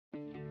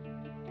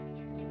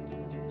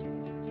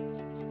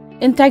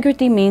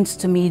Integrity means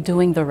to me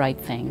doing the right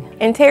thing.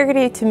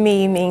 Integrity to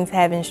me means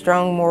having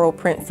strong moral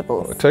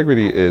principles.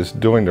 Integrity is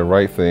doing the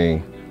right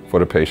thing for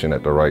the patient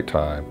at the right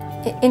time.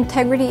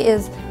 Integrity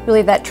is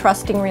really that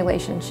trusting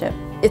relationship.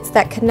 It's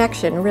that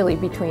connection really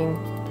between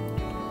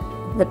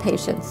the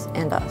patients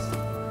and us.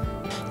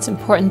 It's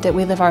important that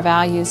we live our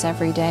values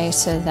every day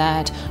so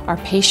that our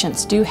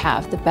patients do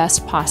have the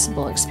best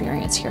possible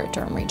experience here at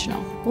Durham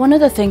Regional. One of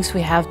the things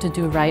we have to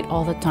do right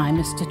all the time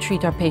is to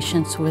treat our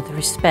patients with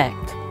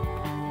respect.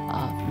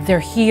 They're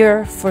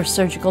here for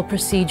surgical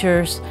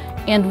procedures,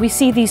 and we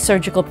see these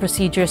surgical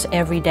procedures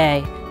every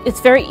day. It's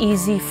very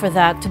easy for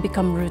that to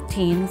become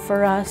routine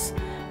for us,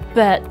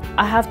 but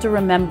I have to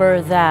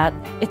remember that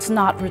it's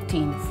not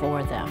routine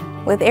for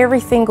them. With every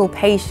single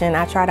patient,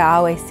 I try to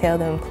always tell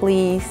them,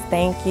 please,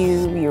 thank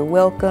you, you're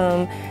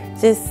welcome,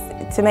 just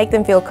to make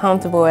them feel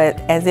comfortable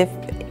as if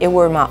it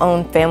were my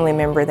own family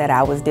member that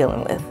I was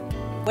dealing with.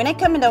 When I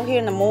come down here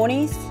in the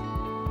mornings,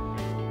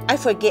 I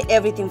forget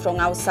everything from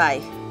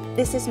outside.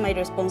 This is my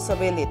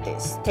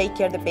responsibilities, take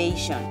care of the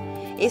patient.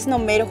 It's no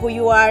matter who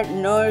you are,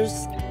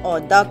 nurse or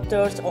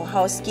doctors or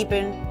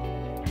housekeeping,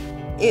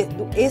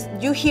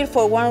 you're here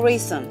for one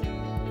reason,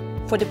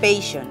 for the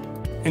patient.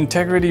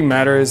 Integrity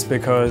matters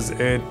because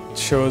it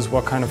shows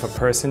what kind of a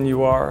person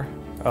you are,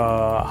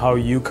 how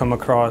you come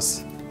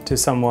across to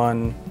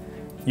someone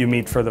you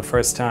meet for the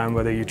first time,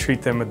 whether you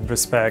treat them with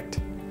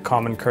respect,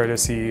 common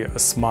courtesy, a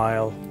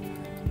smile,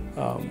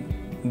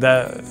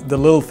 the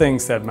little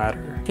things that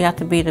matter. You have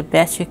to be the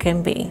best you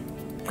can be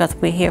because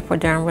we're here for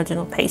Durham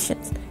Regional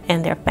patients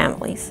and their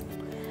families.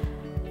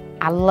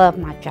 I love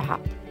my job.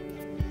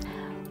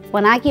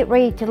 When I get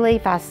ready to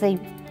leave, I see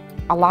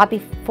a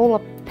lobby full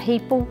of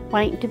people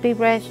waiting to be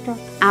registered.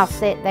 I'll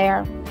sit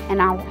there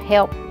and I'll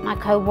help my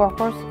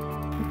co-workers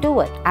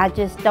do it. I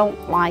just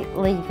don't like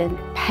leaving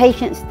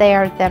patients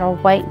there that are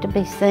waiting to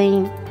be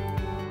seen.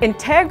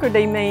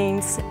 Integrity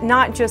means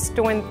not just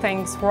doing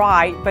things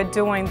right, but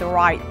doing the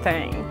right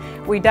thing.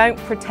 We don't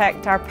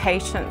protect our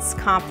patients'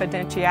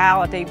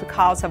 confidentiality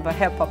because of a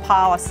HIPAA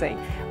policy.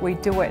 We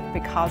do it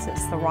because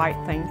it's the right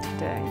thing to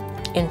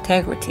do.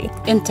 Integrity.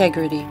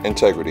 Integrity.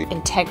 Integrity.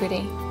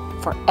 Integrity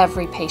for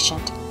every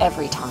patient,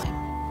 every time.